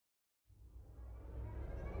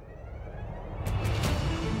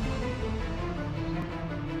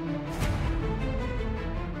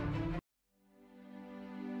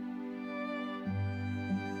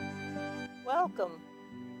welcome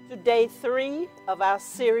to day 3 of our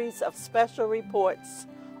series of special reports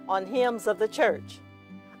on hymns of the church.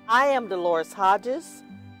 I am Dolores Hodges,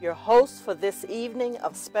 your host for this evening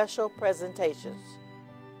of special presentations.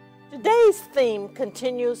 Today's theme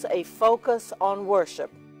continues a focus on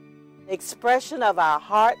worship, the expression of our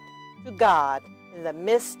heart to God in the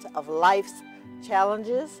midst of life's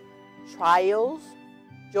challenges, trials,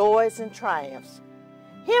 joys, and triumphs.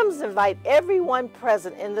 Hymns invite everyone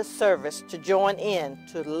present in the service to join in,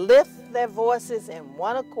 to lift their voices in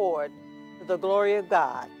one accord to the glory of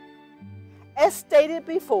God. As stated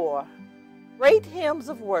before, great hymns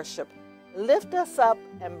of worship lift us up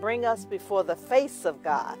and bring us before the face of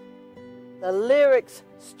God. The lyrics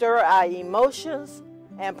stir our emotions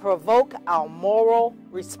and provoke our moral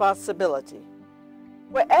responsibility.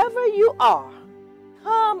 Wherever you are,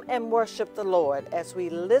 come and worship the Lord as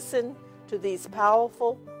we listen to these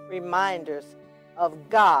powerful reminders of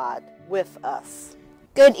God with us.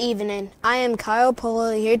 Good evening. I am Kyle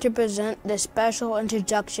Polo here to present the special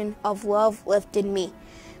introduction of Love Lifted Me.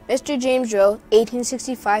 Mr. James Rowe,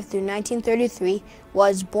 1865 through 1933,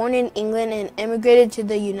 was born in England and immigrated to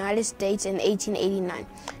the United States in 1889.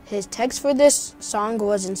 His text for this song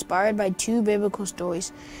was inspired by 2 biblical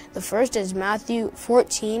stories. The first is Matthew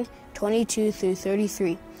 14:22 through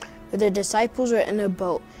 33, where the disciples were in a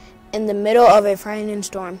boat in the middle of a frightening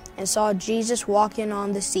storm and saw Jesus walking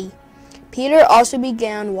on the sea. Peter also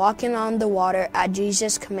began walking on the water at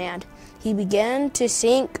Jesus' command. He began to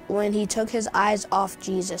sink when he took his eyes off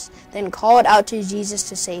Jesus, then called out to Jesus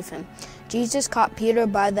to save him. Jesus caught Peter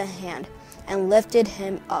by the hand and lifted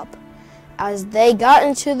him up. As they got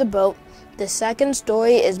into the boat, the second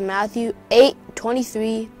story is Matthew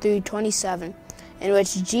 8:23 through 27, in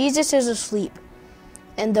which Jesus is asleep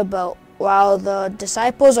in the boat while the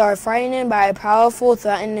disciples are frightened by a powerful,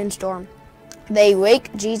 threatening storm. They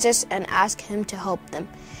wake Jesus and ask him to help them.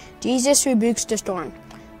 Jesus rebukes the storm.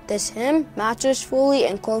 This hymn masterfully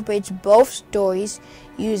incorporates both stories,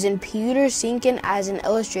 using Peter sinking as an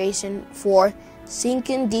illustration for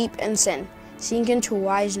sinking deep in sin, sinking to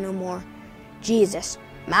rise no more. Jesus,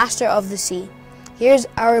 Master of the sea, hears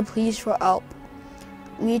our pleas for help,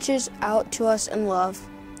 reaches out to us in love,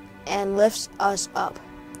 and lifts us up.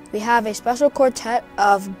 We have a special quartet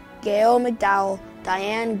of Gail McDowell,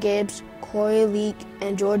 Diane Gibbs, Corey Leak,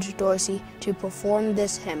 and George Dorsey to perform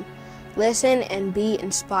this hymn. Listen and be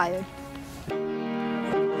inspired.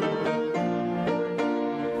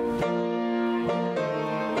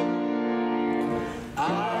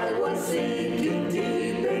 I was sinking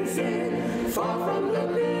deep in sin, far from the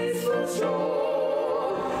peaceful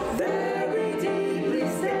shore, very deeply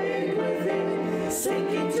stayed within,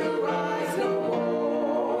 sinking to rise no more.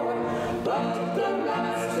 But the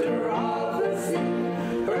Master of the sea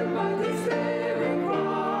heard my despairing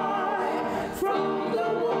cry. From the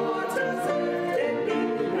waters lifted me,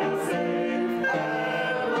 now safe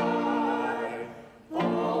am I.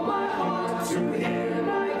 All my heart to Him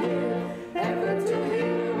I give, ever to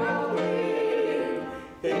Him I'll be.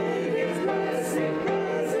 In His blessed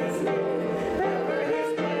presence live, ever His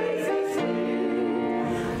praises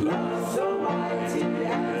sing. Love so mighty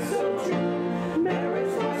and so true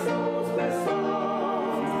merits my soul's best song.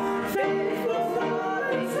 Faithful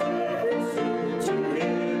Father, service to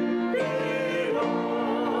Him belongs.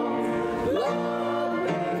 Love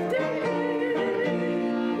lifted me,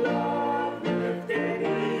 love lifted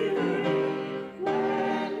me,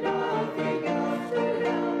 when nothing else could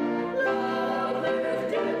help. Love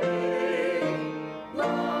lifted me,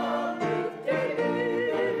 love lifted me,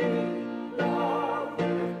 love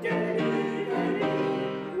lifted me,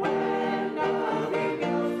 when nothing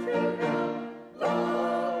else could help.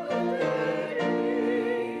 Love lifted me.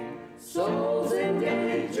 Souls in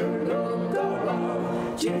danger, look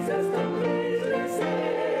around. Jesus completely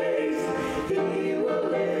saves. He will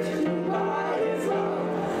lift you by His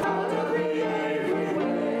love out of the angry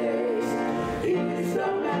waves. He's the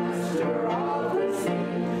Master of the sea,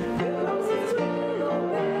 billows His will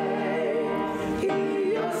obey. He,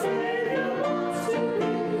 your Savior, wants to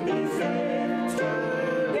be saved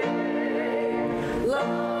today.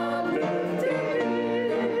 Love lifted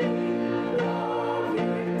me, love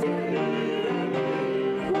lifted me,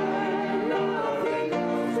 when nothing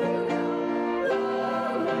else will help.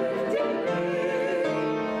 Love lifted me,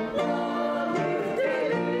 love lifted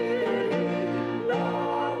me,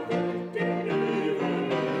 love lifted me,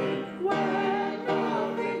 when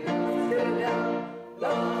nothing else will help.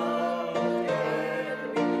 Love lifted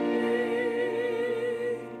me.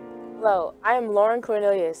 Hello, I am Lauren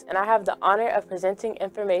Cornelius, and I have the honor of presenting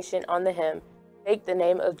information on the hymn, Take the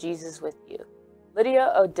Name of Jesus with You.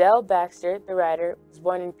 Lydia Odell Baxter, the writer, was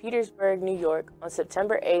born in Petersburg, New York on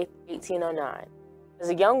September 8, 1809. As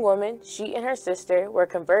a young woman, she and her sister were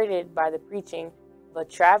converted by the preaching of a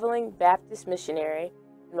traveling Baptist missionary,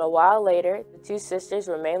 and a while later, the two sisters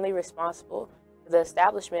were mainly responsible for the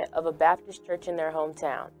establishment of a Baptist church in their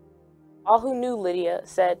hometown. All who knew Lydia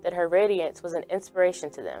said that her radiance was an inspiration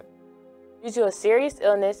to them. Due to a serious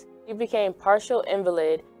illness, she became partial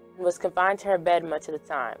invalid and was confined to her bed much of the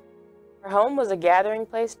time. Her home was a gathering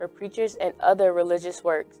place for preachers and other religious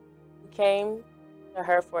works who came to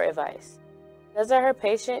her for advice. Because of her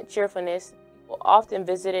patient cheerfulness, people often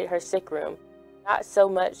visited her sick room, not so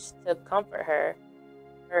much to comfort her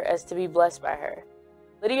as to be blessed by her.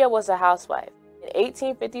 Lydia was a housewife. In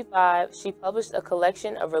 1855, she published a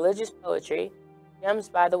collection of religious poetry, Gems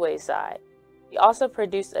by the Wayside. She also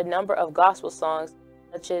produced a number of gospel songs,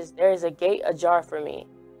 such as There is a Gate Ajar for Me.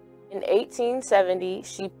 In 1870,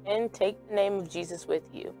 she penned Take the Name of Jesus with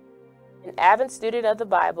You. An avid student of the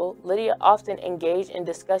Bible, Lydia often engaged in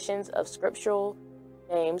discussions of scriptural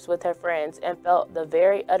names with her friends and felt the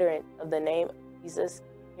very utterance of the name of Jesus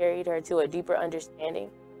carried her to a deeper understanding,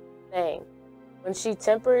 saying, "When she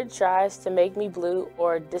tempered tries to make me blue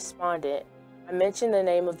or despondent, I mention the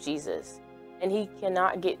name of Jesus, and he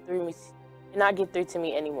cannot get through to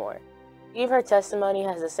me anymore." Believe her testimony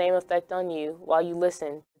has the same effect on you while you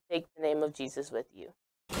listen to Take the Name of Jesus with You.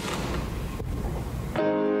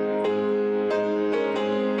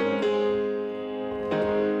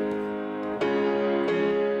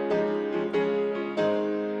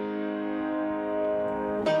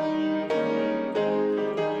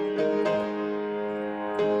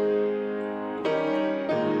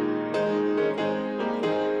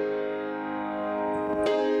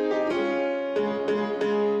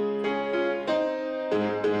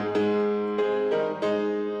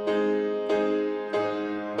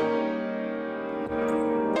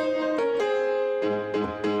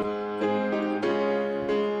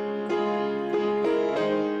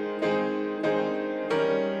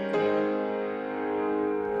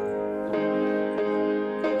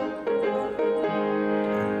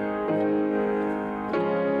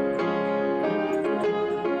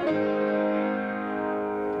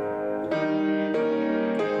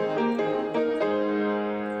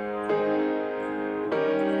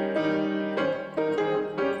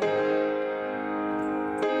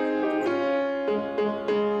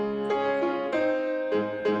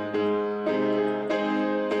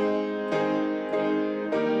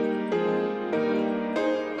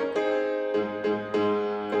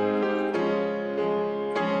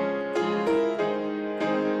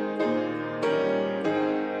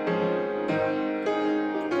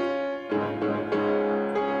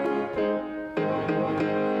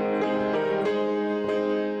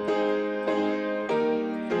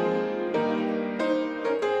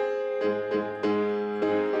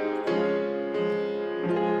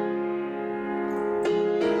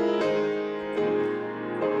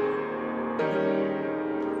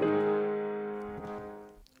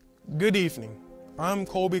 Good evening. I'm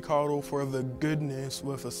Colby Cottle for the Good News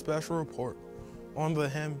with a special report on the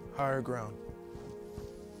hymn Higher Ground.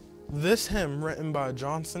 This hymn, written by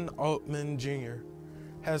Johnson Altman Jr.,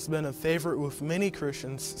 has been a favorite with many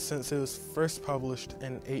Christians since it was first published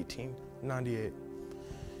in 1898.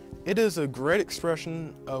 It is a great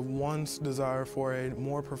expression of one's desire for a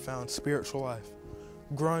more profound spiritual life,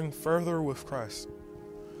 growing further with Christ.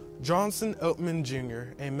 Johnson Altman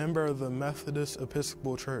Jr., a member of the Methodist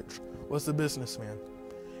Episcopal Church, was a businessman.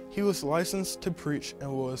 He was licensed to preach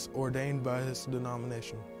and was ordained by his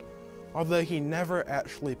denomination, although he never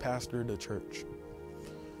actually pastored a church.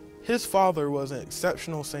 His father was an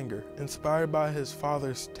exceptional singer. Inspired by his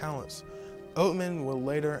father's talents, Altman would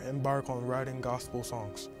later embark on writing gospel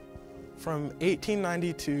songs. From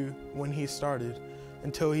 1892, when he started,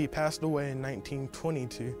 until he passed away in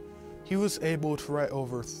 1922, he was able to write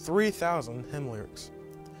over 3,000 hymn lyrics.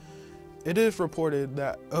 It is reported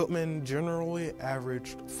that Altman generally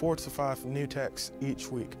averaged 4 to 5 new texts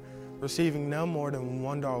each week, receiving no more than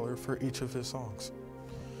 $1 for each of his songs.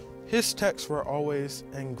 His texts were always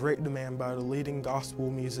in great demand by the leading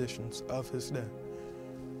gospel musicians of his day.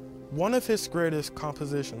 One of his greatest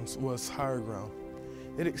compositions was Higher Ground.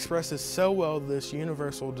 It expresses so well this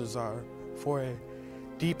universal desire for a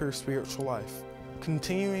deeper spiritual life,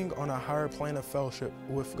 continuing on a higher plane of fellowship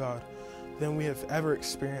with God than we have ever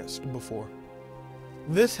experienced before.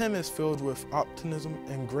 This hymn is filled with optimism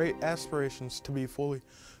and great aspirations to be fully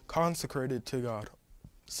consecrated to God.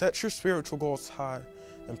 Set your spiritual goals high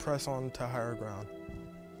and press on to higher ground.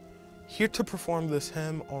 Here to perform this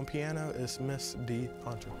hymn on piano is Miss D.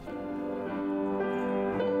 Hunter.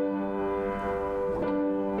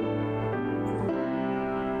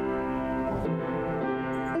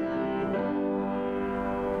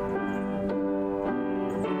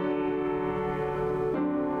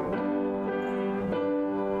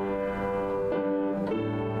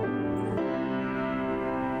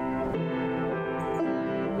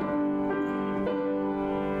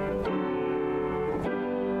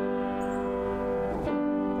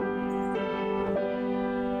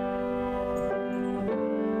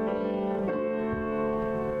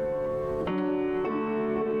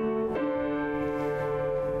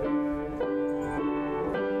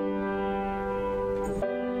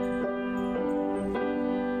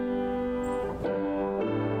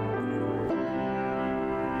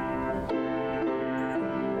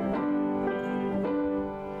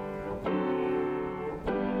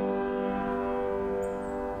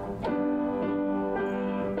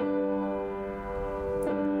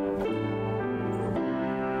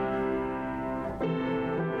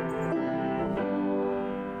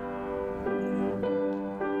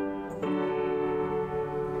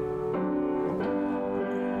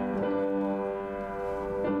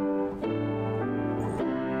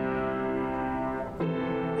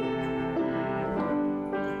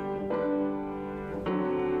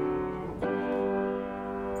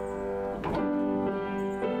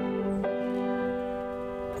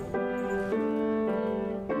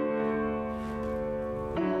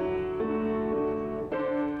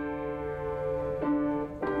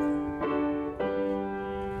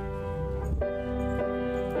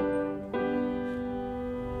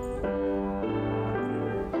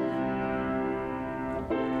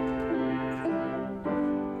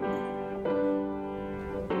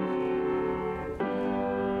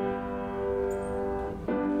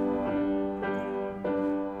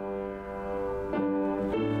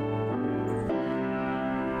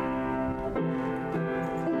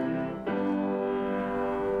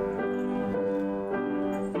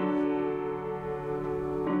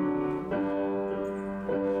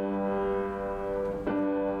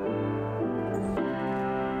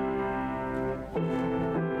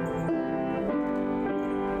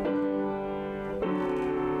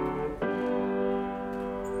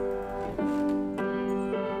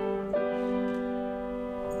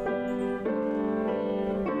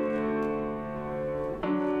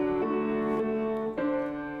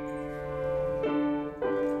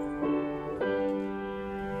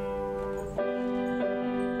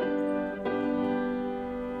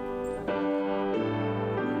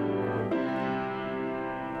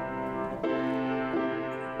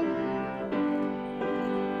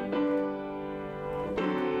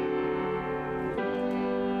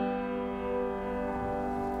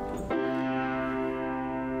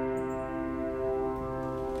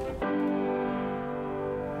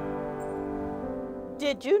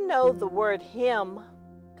 Did you know the word hymn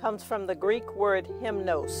comes from the Greek word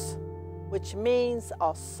hymnos, which means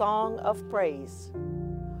a song of praise?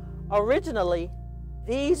 Originally,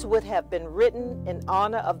 these would have been written in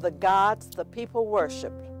honor of the gods the people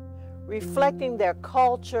worshiped, reflecting their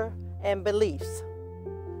culture and beliefs.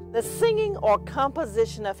 The singing or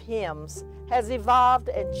composition of hymns has evolved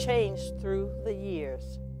and changed through the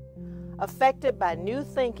years, affected by new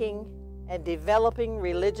thinking and developing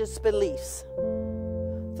religious beliefs.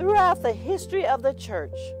 Throughout the history of the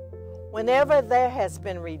church, whenever there has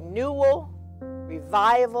been renewal,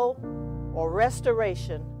 revival, or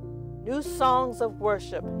restoration, new songs of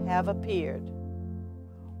worship have appeared.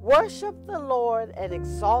 Worship the Lord and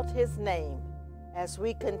exalt His name as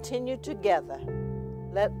we continue together.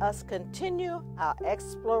 Let us continue our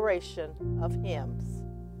exploration of hymns.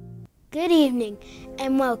 Good evening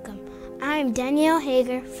and welcome. I am Danielle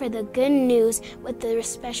Hager for the Good News with the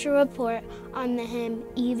special report on the hymn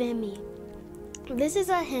Even Me. This is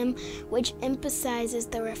a hymn which emphasizes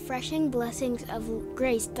the refreshing blessings of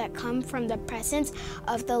grace that come from the presence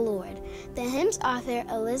of the Lord. The hymn's author,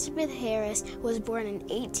 Elizabeth Harris, was born in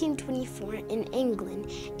 1824 in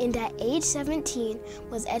England and at age 17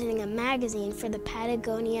 was editing a magazine for the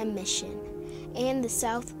Patagonia Mission and the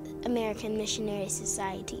South American Missionary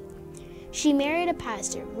Society. She married a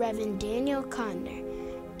pastor, Reverend Daniel Conner,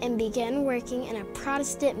 and began working in a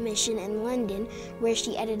Protestant mission in London where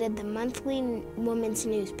she edited the monthly woman's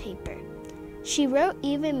newspaper. She wrote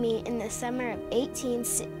Even Me in the summer of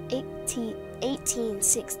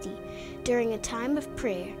 1860 during a time of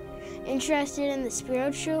prayer, interested in the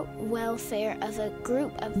spiritual welfare of a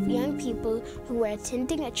group of young people who were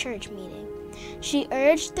attending a church meeting. She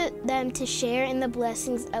urged them to share in the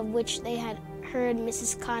blessings of which they had heard.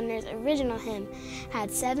 Mrs. Conner's original hymn had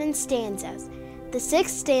 7 stanzas. The 6th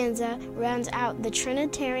stanza rounds out the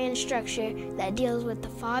Trinitarian structure that deals with the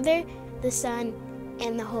Father, the Son,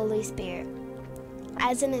 and the Holy Spirit.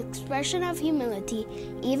 As an expression of humility,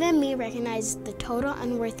 Even Me recognizes the total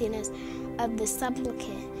unworthiness of the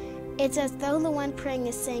supplicant. It's as though the one praying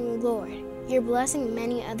is saying, Lord, you're blessing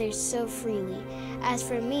many others so freely. As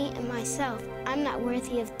for me and myself, I'm not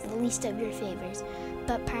worthy of the least of your favors.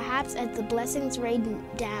 But perhaps as the blessings rain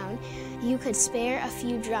down, you could spare a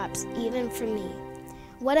few drops even for me.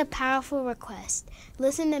 What a powerful request.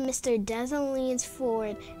 Listen to Mr. Desmond leans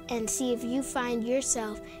forward and see if you find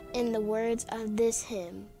yourself in the words of this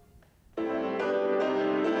hymn.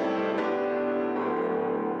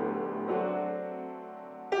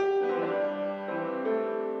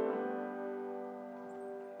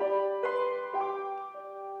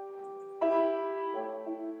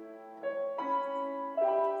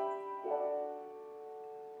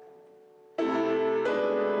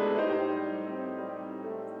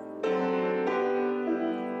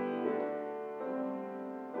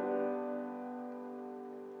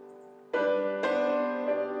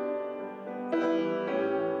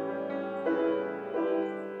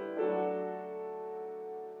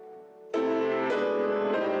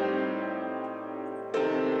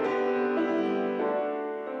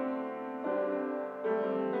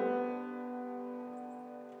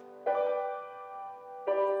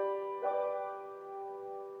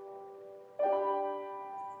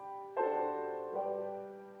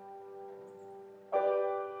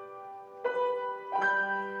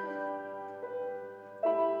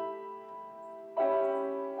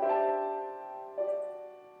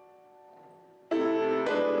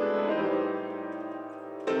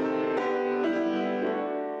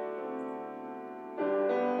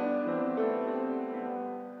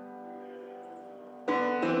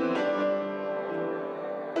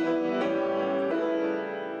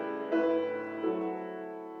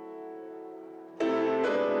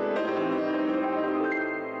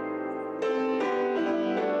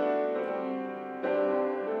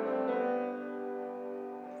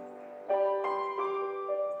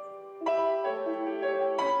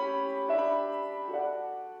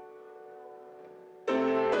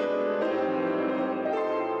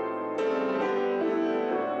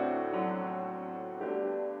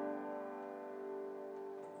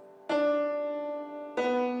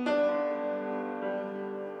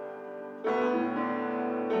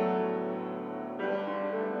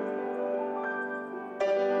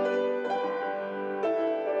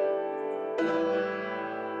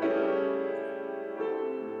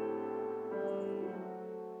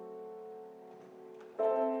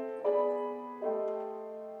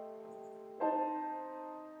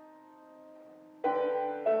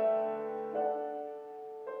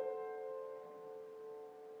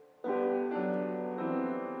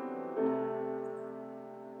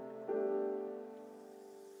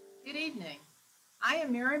 Good evening. I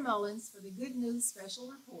am Mary Mullins for the Good News Special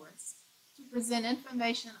Reports to present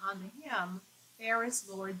information on the hymn, Fairest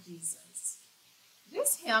Lord Jesus.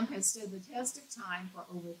 This hymn has stood the test of time for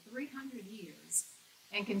over 300 years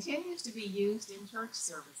and continues to be used in church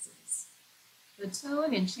services. The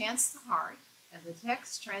tune enchants the heart and the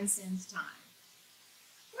text transcends time.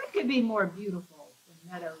 What could be more beautiful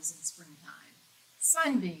than meadows in springtime?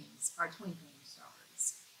 Sunbeams are twinkling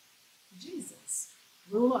stars. Jesus,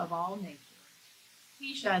 ruler of all nature.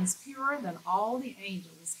 He shines purer than all the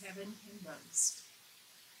angels heaven can boast.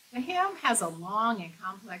 The hymn has a long and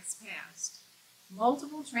complex past,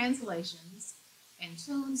 multiple translations, and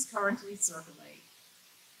tunes currently circulate.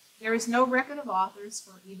 There is no record of authors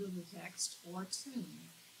for either the text or tune.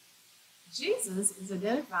 Jesus is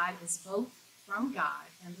identified as both from God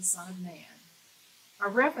and the Son of Man, a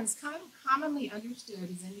reference commonly understood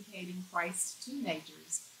as indicating Christ's two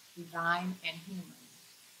natures, divine and human.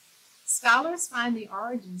 Scholars find the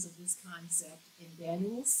origins of this concept in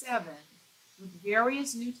Daniel 7 with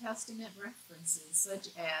various New Testament references such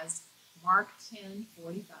as Mark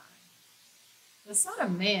 10:45. The Son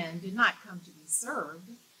of Man did not come to be served,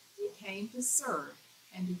 he came to serve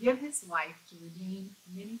and to give his life to redeem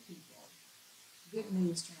many people. Good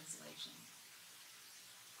News Translation.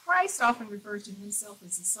 Christ often refers to himself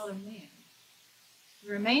as the Son of Man.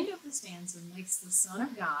 The remainder of the stanza makes the Son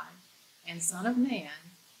of God and Son of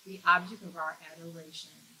Man the object of our adoration.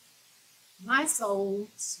 My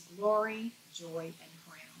soul's glory, joy, and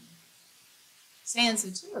crown.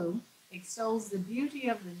 Stanza 2 extols the beauty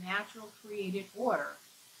of the natural created order,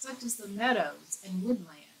 such as the meadows and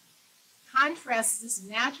woodland. Contrasts this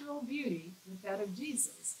natural beauty with that of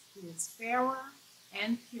Jesus, who is fairer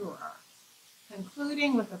and purer.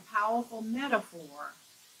 Concluding with a powerful metaphor,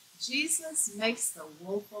 Jesus makes the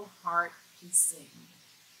woeful heart to sing.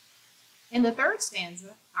 In the third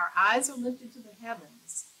stanza, our eyes are lifted to the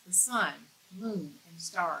heavens, the sun, moon, and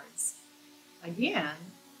stars.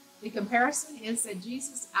 Again, the comparison is that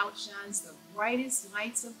Jesus outshines the brightest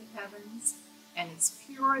lights of the heavens and is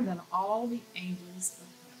purer than all the angels of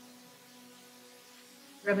heaven.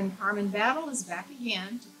 Reverend Carmen Battle is back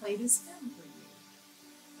again to play this hymn for you.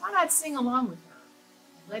 Why not sing along with her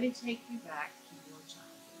and let it take you back to your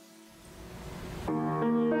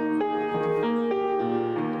childhood?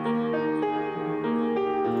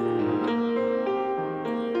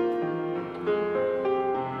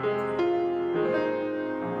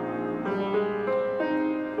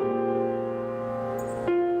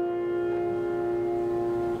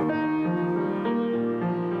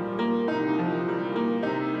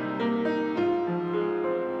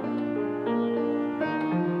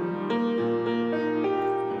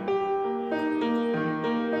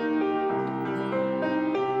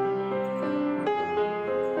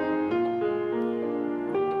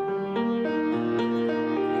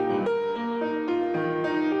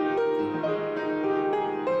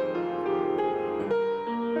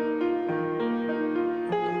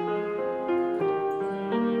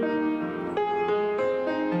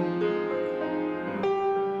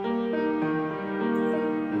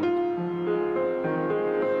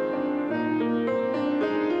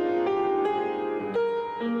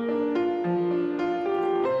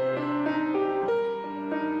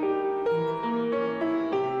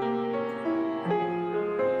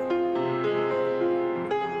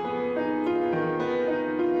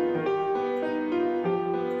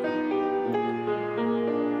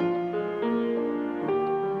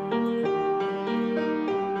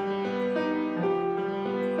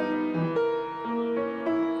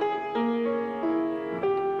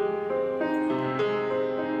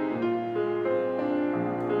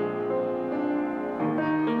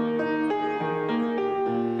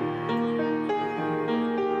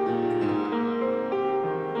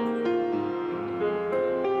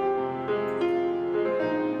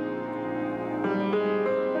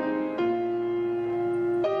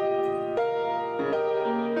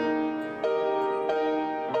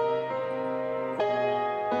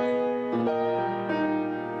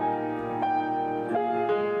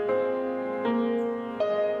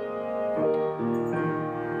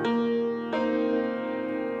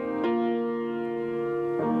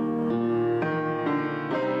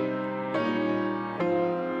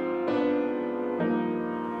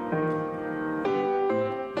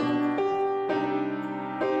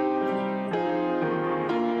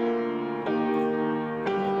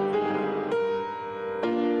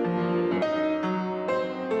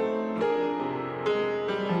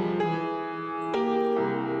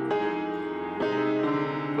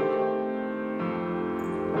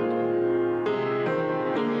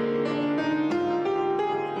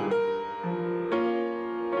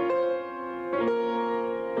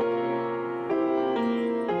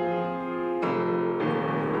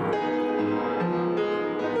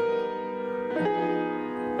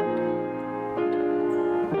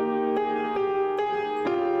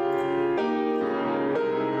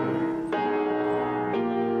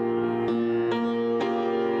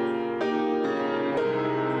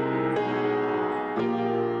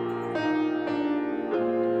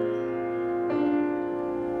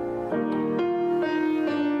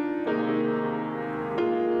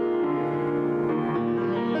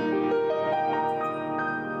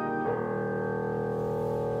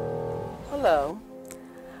 Hello,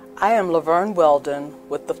 I am Laverne Weldon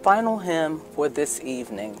with the final hymn for this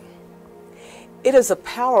evening. It is a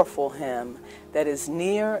powerful hymn that is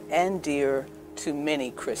near and dear to many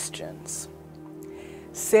Christians.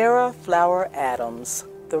 Sarah Flower Adams,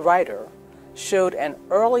 the writer, showed an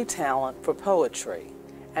early talent for poetry,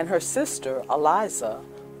 and her sister Eliza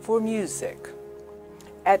for music.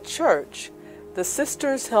 At church, the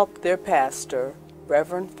sisters helped their pastor,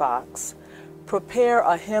 Reverend Fox, prepare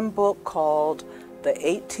a hymn book called the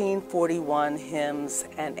 1841 Hymns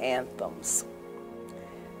and Anthems.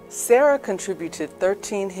 Sarah contributed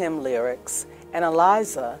 13 hymn lyrics and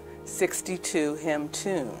Eliza 62 hymn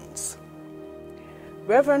tunes.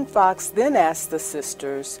 Reverend Fox then asked the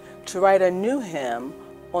sisters to write a new hymn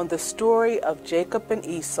on the story of Jacob and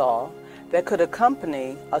Esau that could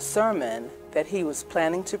accompany a sermon that he was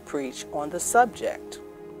planning to preach on the subject.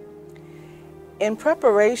 In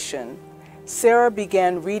preparation, Sarah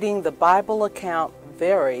began reading the Bible account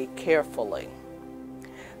very carefully.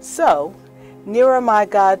 So, Nearer My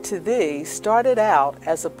God to Thee started out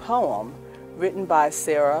as a poem written by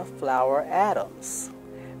Sarah Flower Adams,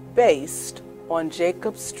 based on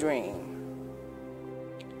Jacob's dream,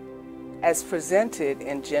 as presented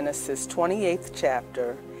in Genesis 28th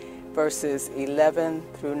chapter, verses 11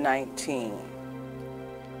 through 19.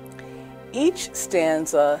 Each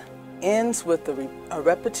stanza ends with a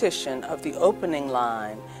repetition of the opening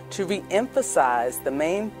line to re-emphasize the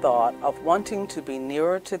main thought of wanting to be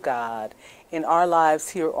nearer to God in our lives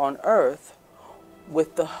here on earth,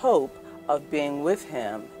 with the hope of being with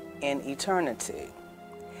Him in eternity.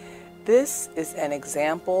 This is an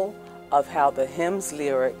example of how the hymn's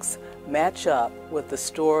lyrics match up with the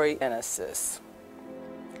story in Genesis.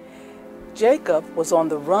 Jacob was on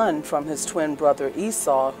the run from his twin brother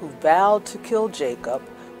Esau, who vowed to kill Jacob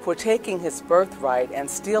for taking his birthright and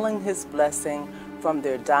stealing his blessing from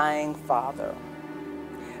their dying father.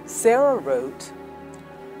 Sarah wrote,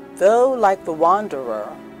 "Though like the wanderer,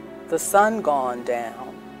 the sun gone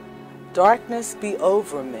down, darkness be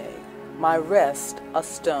over me, my rest a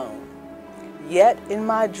stone, yet in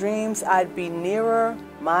my dreams I'd be nearer,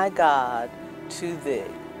 my God, to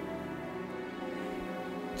thee."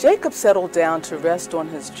 Jacob settled down to rest on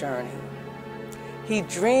his journey. He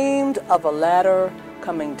dreamed of a ladder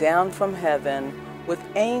coming down from heaven with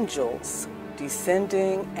angels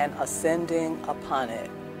descending and ascending upon it.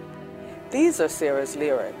 These are Sarah's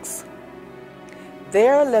lyrics.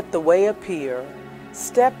 "There let the way appear,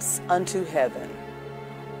 steps unto heaven.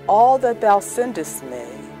 All that thou sendest me,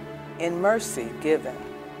 in mercy given.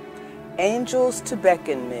 Angels to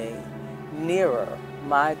beckon me, nearer,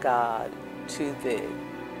 my God, to thee."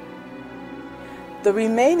 The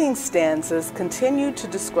remaining stanzas continue to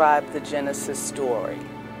describe the Genesis story.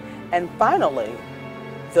 And finally,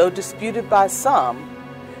 though disputed by some,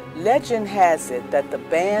 legend has it that the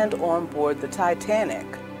band on board the Titanic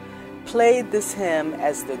played this hymn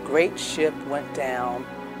as the great ship went down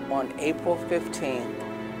on April 15,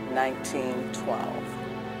 1912.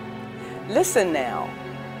 Listen now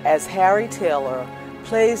as Harry Taylor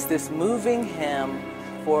plays this moving hymn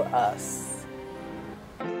for us.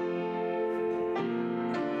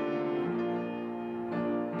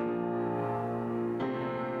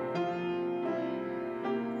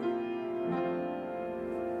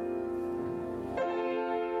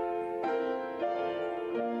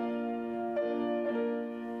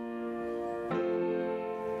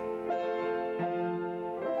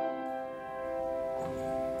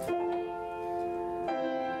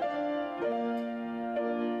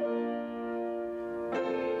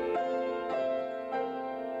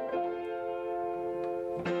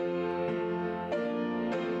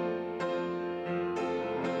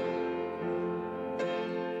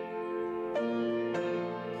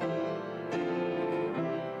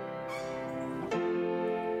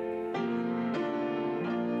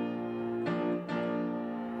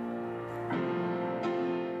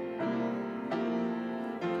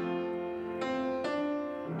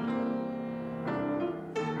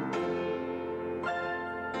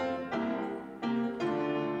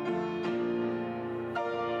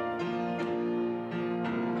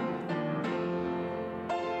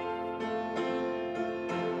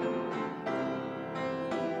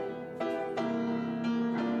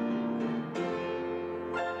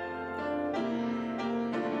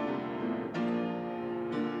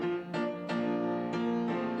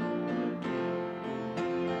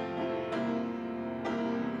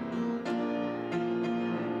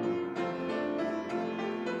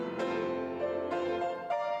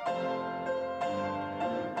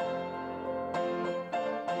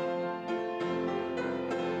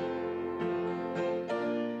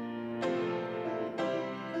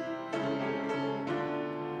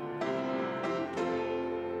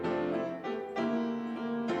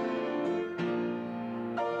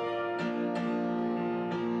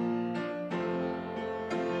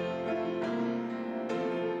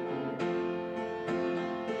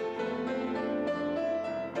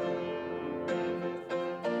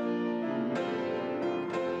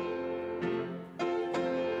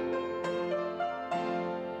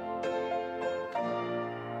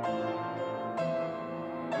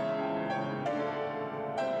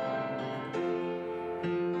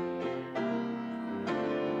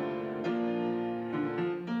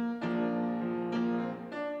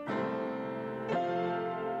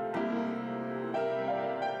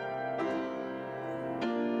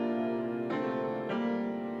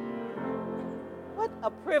 a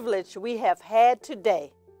privilege we have had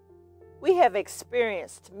today. We have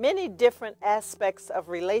experienced many different aspects of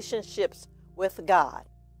relationships with God,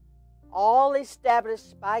 all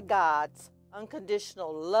established by God's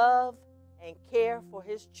unconditional love and care for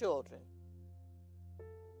His children.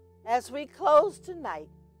 As we close tonight,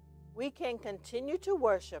 we can continue to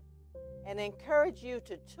worship and encourage you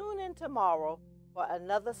to tune in tomorrow for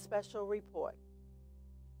another special report.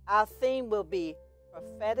 Our theme will be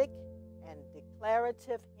prophetic and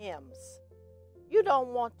declarative hymns. You don't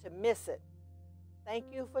want to miss it. Thank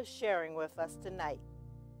you for sharing with us tonight.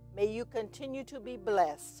 May you continue to be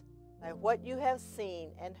blessed by what you have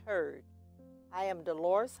seen and heard. I am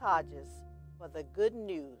Dolores Hodges for the Good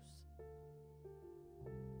News